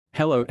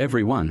Hello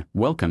everyone,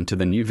 welcome to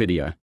the new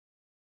video.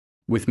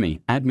 With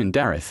me, Admin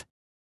DARITH.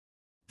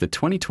 The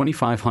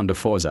 2025 Honda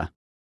Forza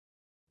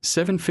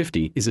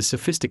 750 is a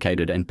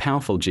sophisticated and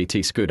powerful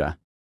GT scooter,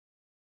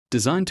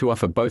 designed to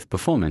offer both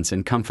performance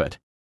and comfort.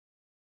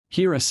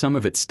 Here are some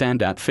of its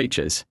standout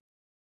features.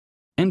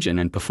 Engine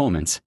and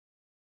performance.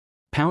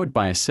 Powered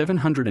by a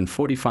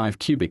 745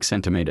 cubic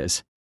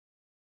centimeters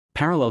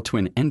parallel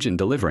twin engine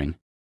delivering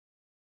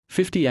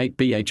 58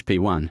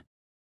 bhp1.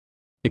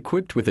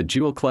 Equipped with a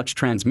dual-clutch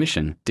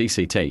transmission,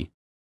 DCT.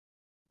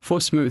 For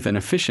smooth and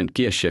efficient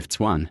gear shifts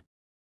 1.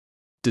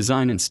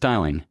 Design and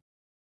styling.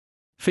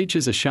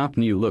 Features a sharp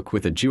new look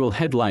with a dual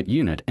headlight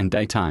unit and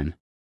daytime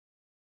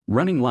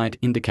running light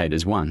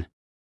indicators 1.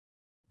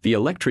 The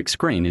electric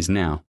screen is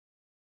now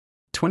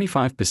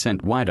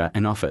 25% wider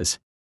and offers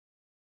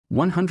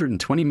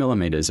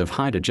 120mm of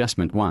height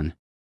adjustment 1.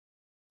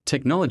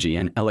 Technology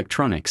and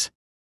electronics.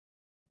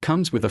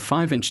 Comes with a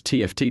 5-inch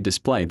TFT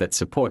display that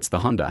supports the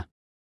Honda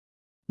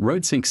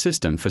RoadSync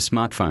system for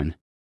smartphone.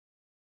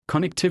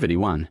 Connectivity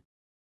 1.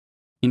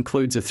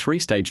 Includes a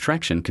 3-stage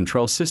traction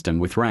control system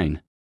with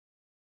rain,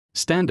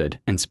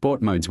 standard, and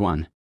sport modes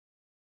 1.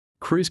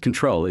 Cruise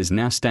control is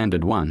now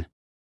standard 1.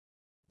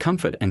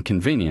 Comfort and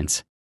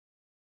convenience.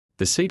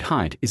 The seat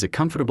height is a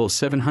comfortable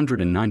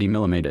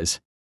 790mm.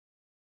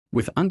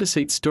 With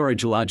underseat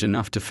storage large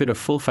enough to fit a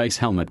full-face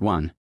helmet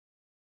 1.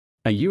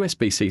 A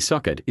USB-C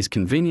socket is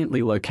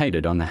conveniently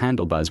located on the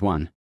handlebars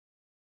 1.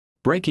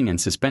 Braking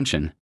and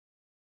suspension.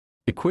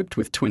 Equipped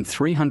with twin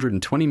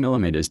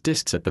 320mm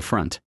discs at the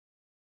front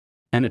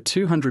and a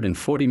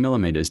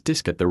 240mm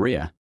disc at the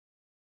rear.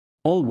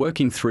 All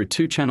working through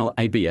 2-channel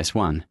ABS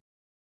 1.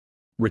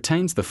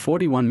 Retains the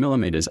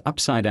 41mm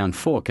upside-down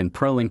fork and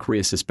ProLink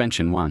rear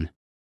suspension 1.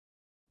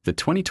 The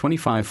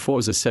 2025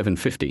 Forza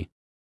 750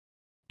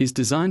 is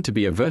designed to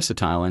be a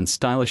versatile and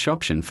stylish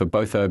option for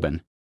both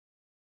urban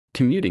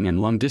commuting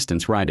and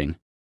long-distance riding.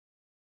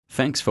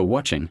 Thanks for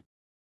watching.